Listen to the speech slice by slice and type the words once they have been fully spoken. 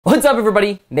What's up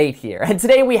everybody, Nate here, and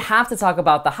today we have to talk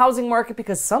about the housing market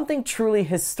because something truly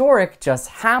historic just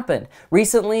happened.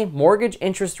 Recently, mortgage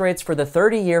interest rates for the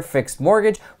 30-year fixed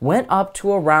mortgage went up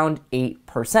to around 8%.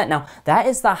 Now, that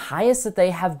is the highest that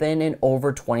they have been in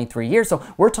over 23 years, so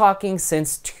we're talking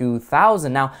since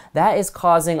 2000. Now, that is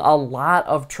causing a lot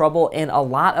of trouble and a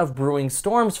lot of brewing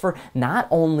storms for not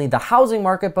only the housing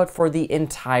market, but for the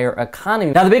entire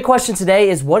economy. Now, the big question today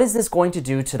is, what is this going to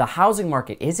do to the housing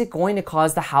market? Is it going to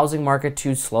cause the housing market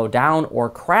to slow down or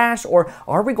crash, or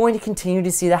are we going to continue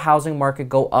to see the housing market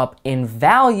go up in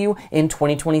value in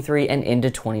 2023 and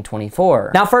into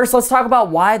 2024? Now, first, let's talk about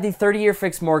why the 30-year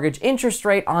fixed mortgage interest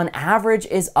rate on average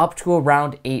is up to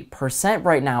around 8%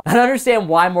 right now. And to understand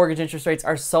why mortgage interest rates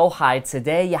are so high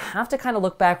today, you have to kind of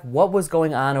look back what was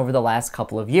going on over the last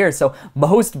couple of years. So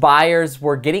most buyers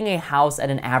were getting a house at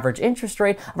an average interest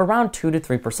rate of around 2 to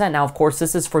 3%. Now, of course,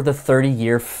 this is for the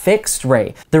 30-year fixed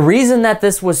rate. The reason that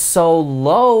this was so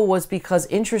low was because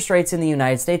interest rates in the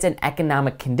United States and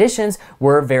economic conditions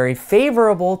were very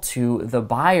favorable to the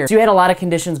buyers. So you had a lot of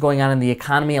conditions going on in the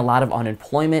economy, a lot of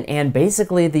unemployment, and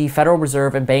basically the Federal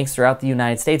Reserve and banks throughout the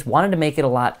United States wanted to make it a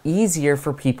lot easier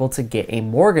for people to get a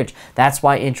mortgage. That's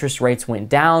why interest rates went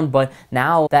down, but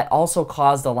now that also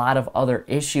caused a lot of other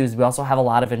issues. We also have a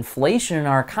lot of inflation in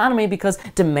our economy because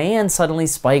demand suddenly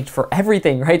spiked for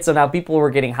everything, right? So now people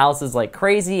were getting houses like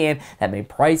crazy, and that made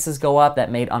prices go up, that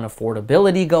made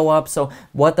unaffordability go up. So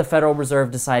what the Federal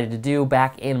Reserve decided to do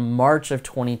back in March of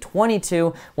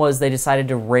 2022 was they decided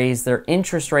to raise their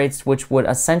interest rates, which would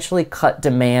essentially cut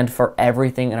demand for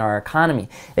everything in our economy.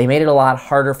 They made it a lot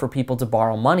harder for people to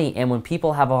borrow money, and when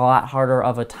people have a lot harder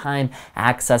of a time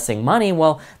accessing money,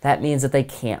 well, that means that they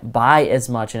can't buy as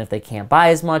much, and if they can't buy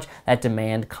as much, that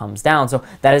demand comes down. So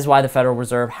that is why the Federal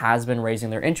Reserve has been raising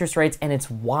their interest rates, and it's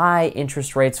why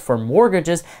interest rates for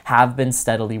mortgages have been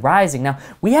steadily rising. Now,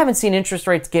 we haven't seen interest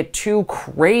rates get too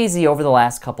crazy over the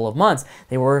last couple of months.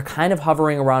 They were kind of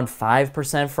hovering around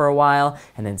 5% for a while,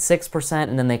 and then 6%,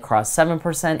 and then they crossed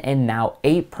 7%, and now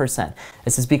 8%.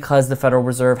 This is because the Federal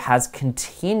Reserve has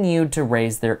continued to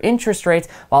raise their interest rates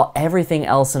while everything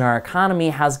else in our economy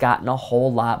has gotten a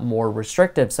whole lot more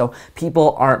restrictive. So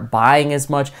people aren't buying as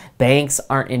much, banks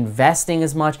aren't investing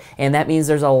as much, and that means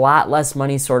there's a lot less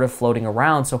money sort of floating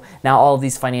around. So now all of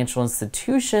these financial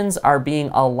institutions are being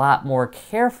a lot more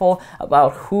careful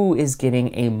about who is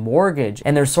getting a mortgage,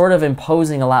 and they're sort of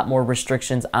imposing a lot more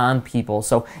restrictions on people.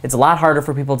 So it's a lot harder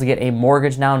for people to get a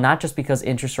mortgage now, not just because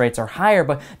interest rates are higher,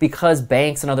 but because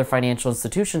banks and other financial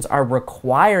institutions are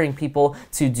requiring people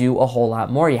to do a whole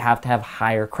lot more. You have to have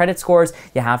higher credit scores,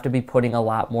 you have to be putting a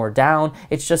lot more down.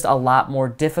 It's just a lot more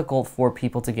difficult for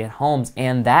people to get homes,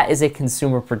 and that is a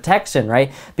consumer protection,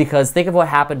 right? Because think of what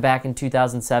happened back in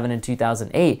 2007 and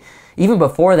 2008. Even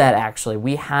before that, actually,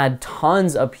 we had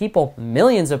tons of people,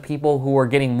 millions of people who were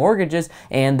getting mortgages,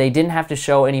 and they didn't have to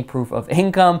show any proof of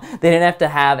income. They didn't have to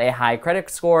have a high credit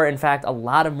score. In fact, a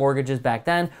lot of mortgages back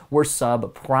then were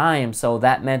subprime. So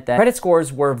that meant that credit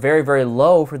scores were very, very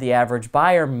low for the average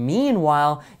buyer.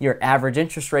 Meanwhile, your average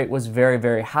interest rate was very,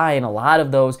 very high, and a lot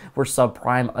of those were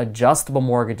subprime adjustable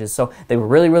mortgages. So they were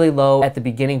really, really low at the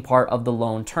beginning part of the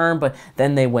loan term, but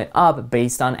then they went up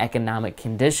based on economic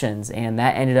conditions, and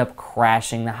that ended up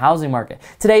crashing the housing market.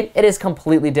 Today, it is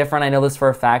completely different. I know this for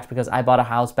a fact because I bought a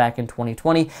house back in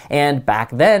 2020, and back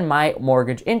then my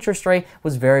mortgage interest rate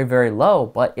was very, very low,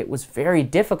 but it was very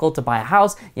difficult to buy a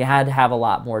house. You had to have a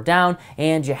lot more down,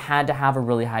 and you had to have a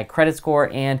really high credit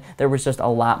score, and there was just a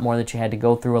lot more that you had to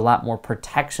go through, a lot more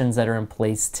protections that are in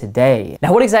place today.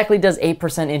 Now, what exactly does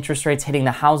 8% interest rates hitting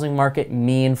the housing market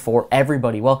mean for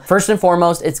everybody? Well, first and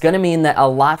foremost, it's going to mean that a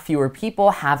lot fewer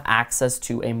people have access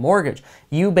to a mortgage.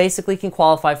 You basically can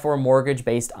qualify for a mortgage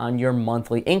based on your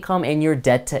monthly income and your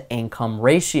debt to income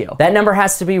ratio. That number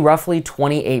has to be roughly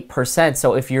 28%.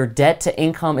 So if your debt to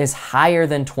income is higher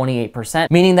than 28%,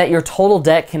 meaning that your total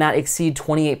debt cannot exceed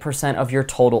 28% of your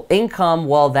total income,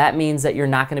 well, that means that you're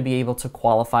not going to be able to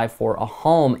qualify for a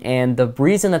home. And the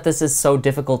reason that this is so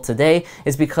difficult today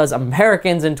is because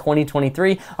Americans in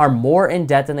 2023 are more in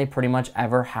debt than they pretty much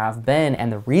ever have been.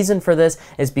 And the reason for this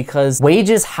is because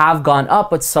wages have gone up,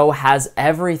 but so has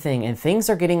everything, and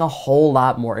things are getting a whole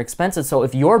lot more expensive. So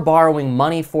if you're borrowing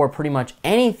money for pretty much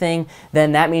anything,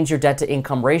 then that means your debt to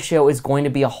income ratio is going to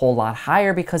be a whole lot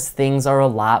higher because things are a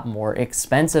lot more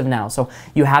expensive now. So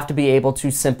you have to be able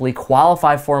to simply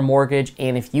qualify for a mortgage,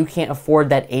 and if you can't afford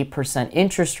that 8%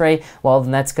 interest rate, well, then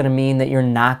that's going to mean that you're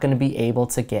not going to be able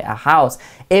to get a house.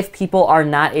 If people are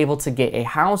not able to get a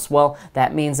house, well,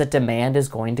 that means that demand is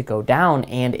going to go down,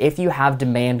 and if you have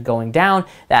demand going down,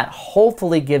 that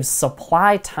hopefully gives supply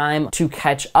time to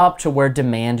catch up to where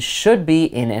demand should be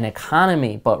in an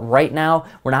economy. But right now,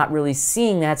 we're not really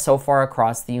seeing that so far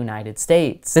across the United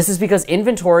States. This is because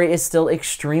inventory is still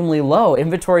extremely low.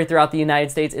 Inventory throughout the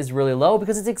United States is really low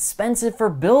because it's expensive for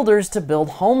builders to build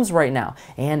homes right now.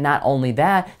 And not only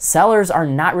that, sellers are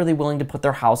not really willing to put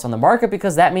their house on the market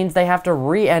because that means they have to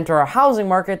re-enter a housing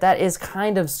market that is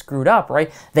kind of screwed up,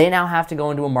 right? They now have to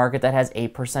go into a market that has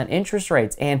 8% interest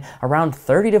rates, and around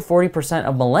 30 to 40%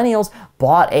 of millennials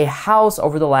bought a house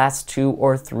over the last 2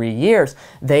 or 3 years.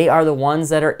 They are the ones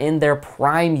that are in their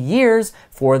prime years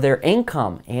for their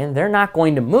income, and they're not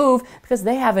going to move because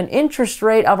they have an interest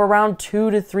rate of around 2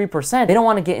 to 3%. They don't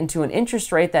want to get into an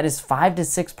interest rate that is 5 to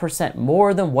 6%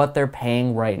 more than what they're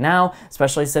paying right now,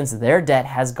 especially since their debt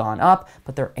has gone up,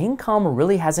 but their income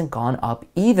really hasn't gone up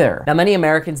either. Now, many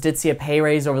Americans did see a pay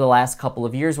raise over the last couple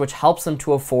of years, which helps them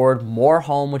to afford more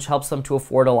home, which helps them to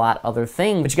afford a lot other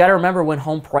things. But you got to remember, when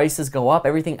home prices go up,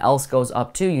 everything else goes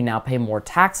up too. You now pay more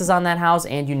taxes on that house,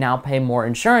 and you now pay more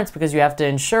insurance because you have to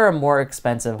insure a more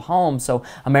expensive home. So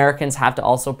Americans have to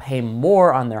also pay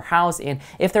more on their house, and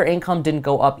if their income didn't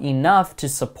go up enough to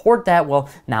support that, well,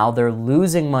 now they're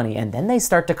losing money, and then they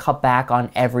start to cut back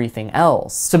on everything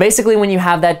else. So basically, when you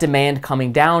have that demand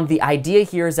coming down, the idea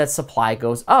here is that supply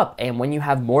goes up, and when you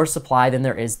have more supply than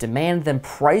there is demand, then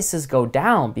prices go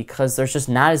down because there's just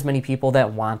not as many people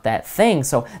that want that thing.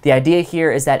 So the idea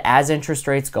here is that as interest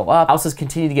rates go up, houses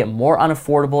continue to get more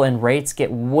unaffordable and rates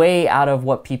get way out of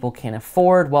what people can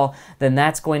afford, well, then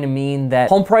that's going to mean that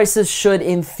home prices should,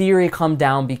 in theory, come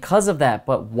down because of that.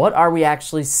 But what are we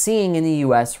actually seeing in the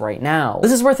US right now?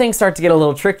 This is where things start to get a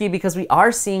little tricky because we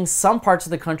are seeing some parts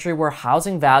of the country where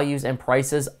housing values and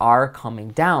prices are coming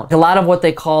down. A lot of what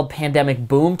they called pandemic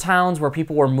boom towns, where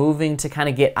people were moving to kind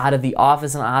of get out of the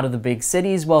office and out of the big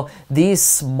cities, well, these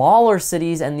smaller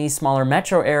cities and these smaller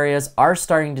metro areas are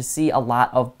starting to see a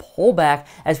lot of pullback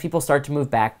as people start to move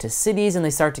back to cities and they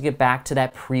start to get back to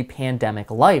that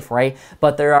pre-pandemic life, right?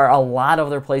 But there are a lot of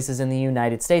other places in the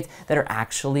United States that are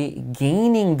actually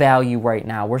gaining value right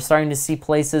now. We're starting to see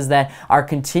places that are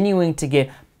continuing to get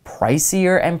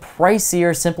pricier and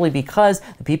pricier simply because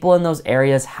the people in those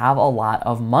areas have a lot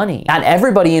of money. Not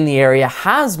everybody in the area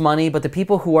has money, but the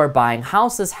people who are buying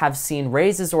houses have seen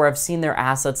raises or have seen their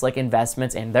assets like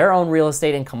investments in their own real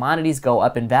estate and commodities go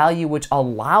up in value, which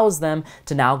allows them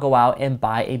to now go out and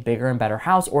buy a bigger and better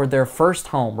house or their first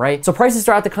home, right? So prices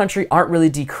throughout the country aren't really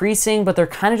decreasing, but they're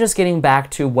kind of just getting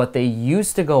back to what they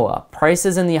used to go up.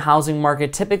 Prices in the housing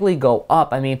market typically go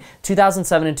up. I mean,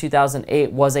 2007 and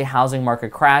 2008 was a housing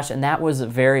market crash, and that was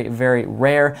very, very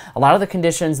rare. A lot of the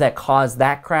conditions that caused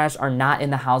that crash are not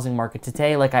in the housing market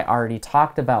today, like I already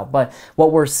talked about. But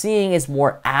what we're seeing is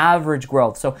more average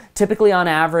growth. So typically on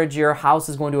average, your house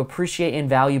is going to appreciate in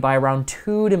value by around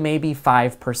 2 to maybe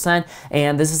 5%.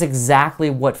 And this is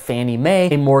exactly what Fannie Mae,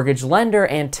 a mortgage lender,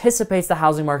 anticipates the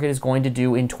housing market is going to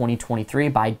do in 2023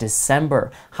 by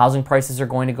December. Housing prices are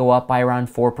going to go up by around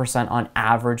 4% on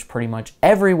average pretty much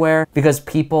everywhere because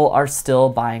people are still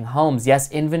buying homes. Yes,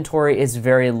 inventory is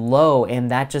very low,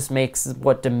 and that just makes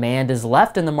what demand is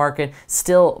left in the market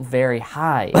still very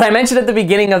high. But I mentioned at the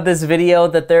beginning of this video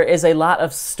that there is a lot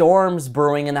of storms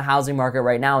brewing in the housing market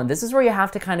right now, and this is where you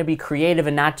have to kind of be creative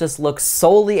and not just look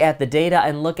solely at the data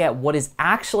and look at what is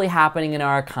actually happening in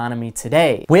our economy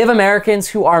today. We have Americans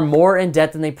who are more in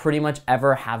debt than they pretty much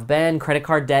ever have been. Credit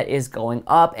card debt is going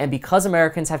up, and because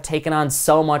Americans have taken on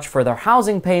so much for their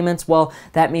housing payments, well,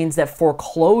 that means that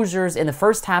foreclosures in the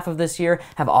first half of this year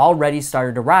have already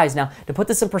started to rise. Now, to put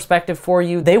this in perspective for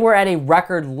you, they were at a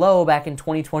record low back in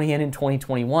 2020 and in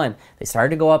 2021. They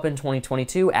started to go up in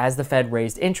 2022 as the Fed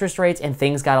raised interest rates and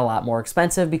things got a lot more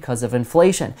expensive because of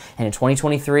inflation. And in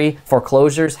 2023,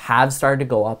 foreclosures have started to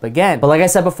go up again. But like I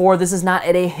said before, this is not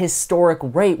at a historic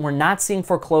rate. We're not seeing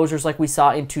foreclosures like we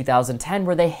saw in 2010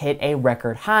 where they hit a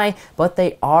record high, but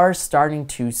they are starting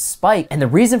to spike. And the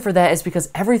reason for that is because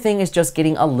everything is just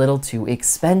getting a little too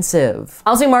expensive.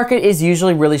 Housing market is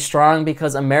usually really strong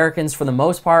because Americans, for the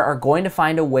most part, are going to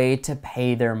find a way to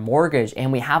pay their mortgage.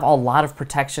 And we have a lot of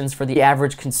protections for the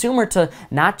average consumer to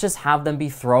not just have them be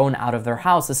thrown out of their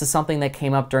house. This is something that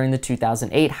came up during the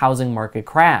 2008 housing market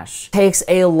crash. It takes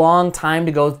a long time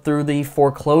to go through the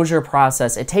foreclosure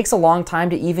process. It takes a long time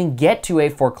to even get to a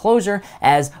foreclosure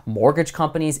as mortgage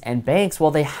companies and banks,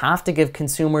 well, they have to give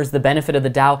consumers the benefit of the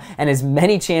doubt and as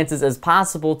many chances as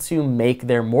possible to make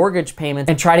their mortgage payments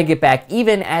and try to get back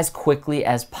even as quickly quickly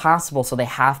as possible, so they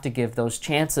have to give those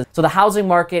chances. So the housing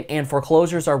market and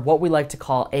foreclosures are what we like to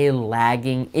call a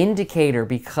lagging indicator,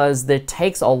 because it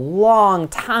takes a long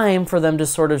time for them to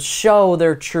sort of show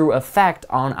their true effect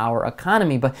on our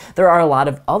economy. But there are a lot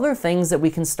of other things that we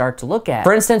can start to look at.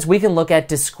 For instance, we can look at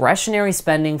discretionary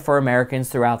spending for Americans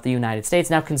throughout the United States.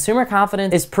 Now, consumer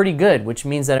confidence is pretty good, which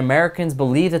means that Americans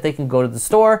believe that they can go to the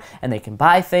store and they can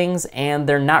buy things and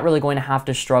they're not really going to have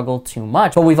to struggle too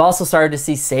much. But we've also started to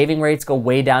see saving rates go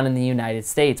way down in the United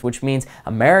States, which means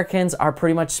Americans are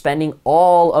pretty much spending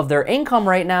all of their income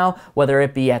right now, whether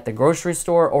it be at the grocery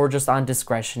store or just on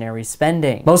discretionary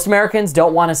spending. Most Americans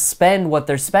don't want to spend what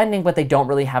they're spending, but they don't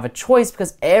really have a choice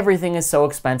because everything is so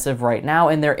expensive right now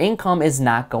and their income is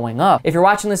not going up. If you're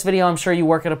watching this video, I'm sure you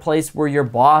work at a place where your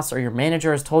boss or your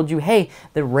manager has told you, hey,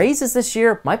 the raises this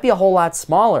year might be a whole lot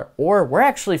smaller, or we're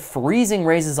actually freezing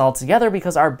raises altogether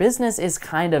because our business is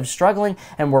kind of struggling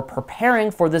and we're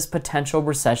preparing for this potential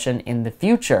recession in the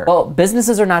future. Well,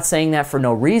 businesses are not saying that for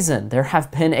no reason. There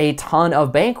have been a ton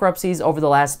of bankruptcies over the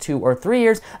last 2 or 3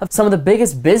 years of some of the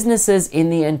biggest businesses in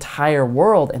the entire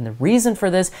world. And the reason for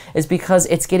this is because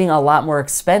it's getting a lot more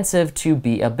expensive to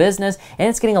be a business, and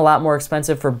it's getting a lot more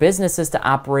expensive for businesses to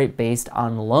operate based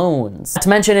on loans. Not to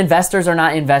mention, investors are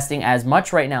not investing as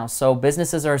much right now. So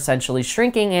businesses are essentially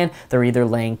shrinking and they're either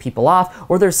laying people off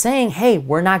or they're saying, hey,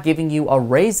 we're not giving you a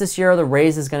raise this year. The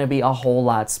raise is going to be a whole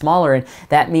lot smaller. And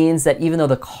that means that even though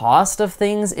the cost of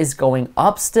things is going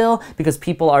up still because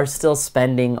people are still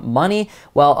spending money,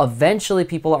 well, eventually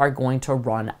people are going to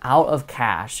run out of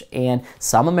cash. And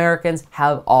some Americans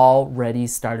have already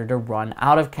started to run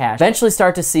out of cash. Eventually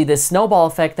start to see this snowball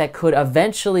effect that could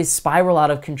eventually spiral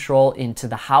out of control into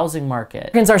the housing market.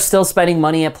 Americans are still spending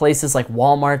money at places like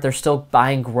Walmart. They're still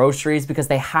buying groceries because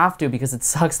they have to, because it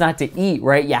sucks not to eat,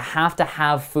 right? You have to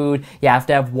have food. You have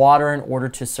to have water in order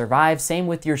to survive. Same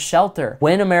with your shelter.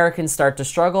 When Americans start to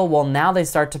struggle, well, now they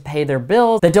start to pay their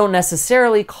bills that don't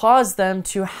necessarily cause them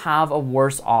to have a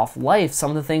worse off life.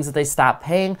 Some of the things that they stop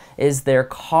paying is their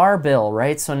car bill,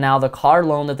 right? So now the car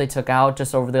loan that they took out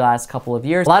just over the last couple of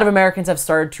years, a lot of Americans have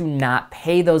started to not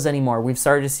pay those anymore. We've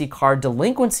started to see car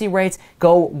delinquency rates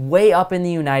go way up in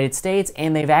the United States,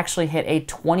 and they've actually hit a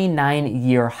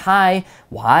 29-year high.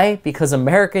 Why? Because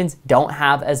Americans don't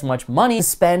have as much money to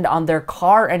spend on their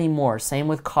car anymore. Same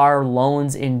with car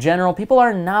loans in general. People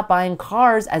are not buying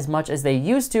cars as much as they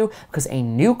used to because a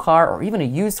new car or even a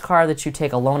used car that you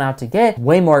take a loan out to get,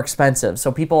 way more expensive.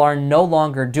 So people are no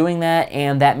longer doing that,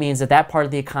 and that means that that part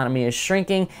of the economy is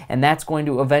shrinking, and that's going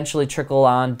to eventually trickle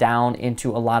on down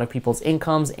into a lot of people's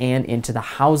incomes and into the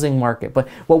housing market. But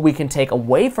what we can take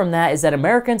away from that is that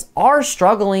Americans are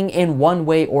struggling in one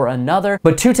way or another.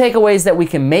 But 2 takeaways that we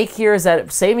can make here is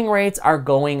that saving rates are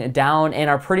going down and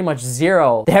are pretty much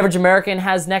zero. The average American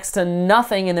has next to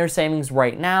nothing in their savings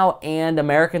right now, and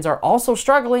Americans are also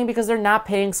struggling because they're not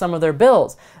paying some of their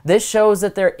bills. This shows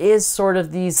that there is sort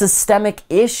of these systemic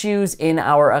issues in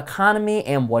our economy.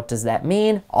 And what does that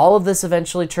mean? All of this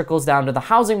eventually trickles down to the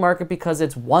housing market because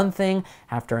it's one thing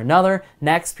after another.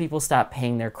 Next, people stop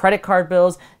paying their credit card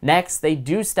bills. Next, they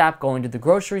do stop going to the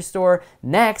grocery store.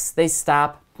 Next, they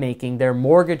stop making their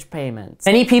mortgage payments.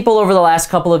 Many people over the last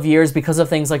couple of years, because of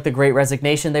things like the Great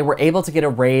Resignation, they were able to get a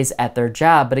raise at their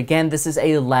job. But again, this is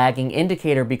a lagging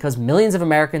indicator because millions of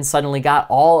Americans suddenly got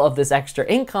all of this extra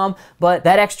income, but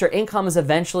that extra income is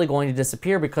eventually going to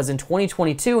disappear because in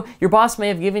 2022, your boss may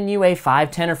have given you a 5,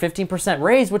 10, or 15%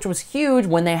 raise, which was huge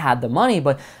when they had the money,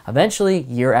 but eventually,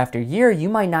 year after year, you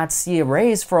might not see a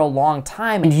raise for a long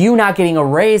time. And you not getting a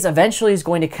raise eventually is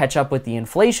going to catch up with the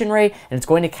inflation rate, and it's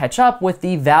going to catch up with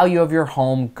the value of your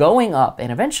home going up.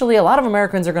 And eventually a lot of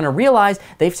Americans are going to realize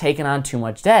they've taken on too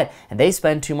much debt and they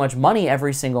spend too much money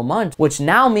every single month, which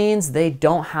now means they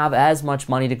don't have as much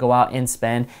money to go out and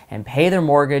spend and pay their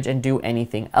mortgage and do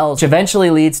anything else, which eventually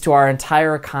leads to our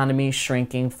entire economy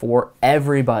shrinking for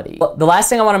everybody. The last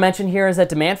thing I want to mention here is that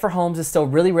demand for homes is still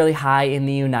really, really high in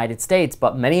the United States,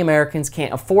 but many Americans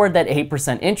can't afford that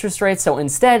 8% interest rate, so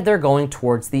instead they're going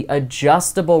towards the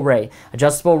adjustable rate.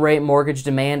 Adjustable rate mortgage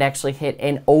demand actually hit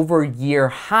an over-year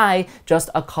high just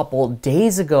a couple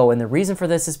days ago. And the reason for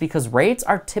this is because rates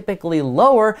are typically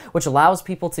lower, which allows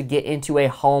people to get into a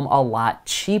home a lot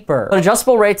cheaper. But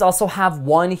adjustable rates also have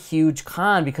one huge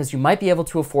con because you might be able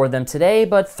to afford them today,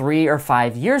 but 3 or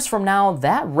 5 years from now,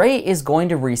 that rate is going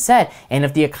to reset. And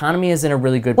if the economy is in a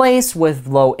really good place with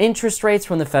low interest rates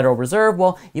from the Federal Reserve,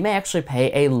 well, you may actually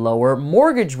pay a lower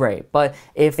mortgage rate. But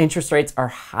if interest rates are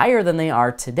higher than they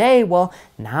are today, well,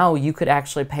 now you could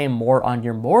actually pay more on on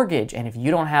your mortgage. And if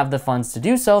you don't have the funds to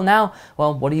do so now,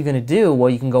 well, what are you going to do? Well,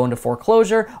 you can go into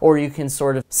foreclosure, or you can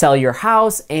sort of sell your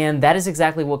house. And that is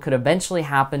exactly what could eventually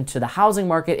happen to the housing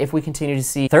market if we continue to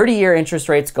see 30-year interest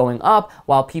rates going up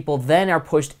while people then are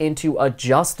pushed into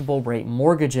adjustable rate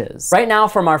mortgages. Right now,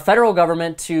 from our federal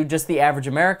government to just the average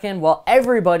American, well,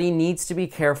 everybody needs to be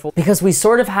careful because we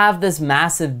sort of have this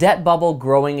massive debt bubble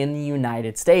growing in the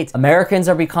United States. Americans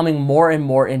are becoming more and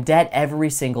more in debt every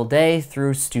single day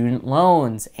through student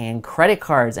loans and credit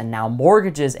cards and now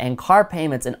mortgages and car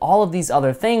payments and all of these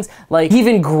other things, like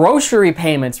even grocery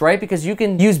payments, right? Because you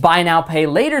can use buy now, pay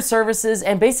later services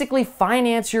and basically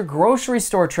finance your grocery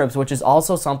store trips, which is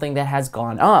also something that has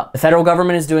gone up. The federal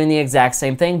government is doing the exact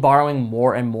same thing, borrowing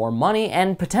more and more money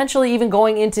and potentially even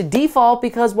going into default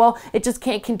because, well, it just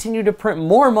can't continue to print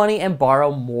more money and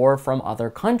borrow more from other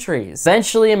countries.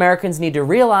 Eventually, Americans need to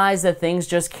realize that things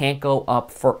just can't go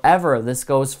up forever. This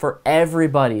goes for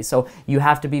everybody. So you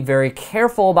have to be very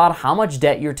careful about how much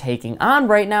debt you're taking on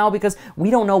right now because we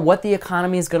don't know what the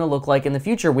economy is going to look like in the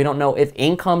future. We don't know if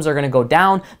incomes are going to go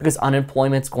down because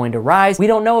unemployment's going to rise. We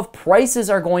don't know if prices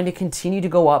are going to continue to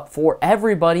go up for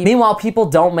everybody. Meanwhile, people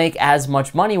don't make as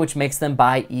much money, which makes them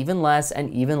buy even less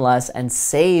and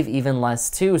save even less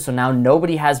too. So now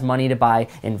nobody has money to buy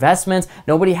investments.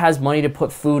 Nobody has money to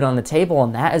put food on the table.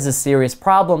 And that is a serious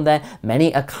problem that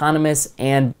many economists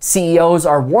and CEOs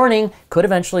are warning could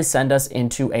eventually send us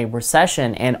into a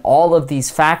recession. And all of these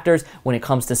factors, when it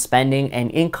comes to spending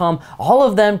and income, all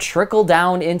of them trickle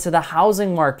down into the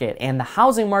housing market. And the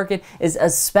housing market is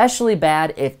especially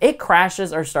bad if it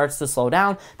crashes or starts to slow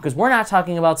down, because we're not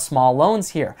talking about small loans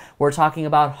here. We're talking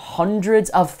about hundreds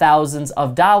of thousands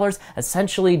of dollars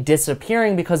essentially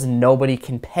disappearing because nobody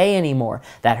can pay anymore.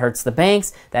 That hurts the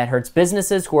banks, that hurts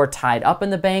businesses who are tied up in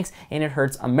the banks, and it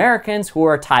hurts Americans who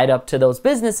are tied up to those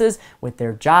businesses with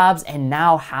their jobs and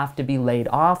now have to be laid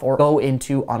off or go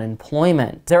into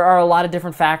unemployment. There are a lot of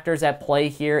different factors at play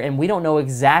here, and we don't know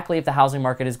exactly if the housing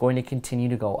market is going to continue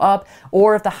to go up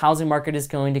or if the housing market is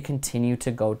going to continue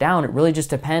to go down. It really just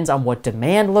depends on what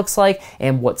demand looks like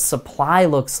and what supply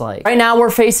looks like. Right now, we're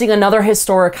facing another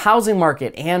historic housing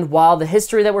market, and while the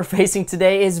history that we're facing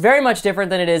today is very much different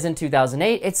than it is in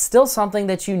 2008, it's still something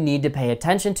that you need to pay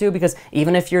attention to, because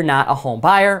even if you're not a home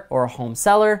buyer or a home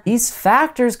seller, these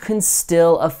factors can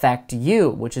still affect you,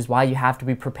 which is why you have to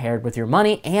be prepared with your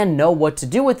money and know what to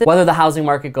do with it. Whether the housing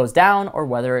market goes down or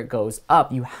whether it goes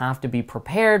up, you have to be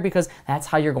prepared, because that's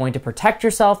how you're going to protect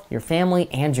yourself, your family,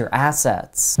 and your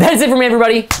assets. That is it for me,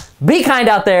 everybody. Be kind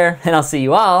out there, and I'll see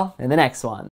you all in the next one.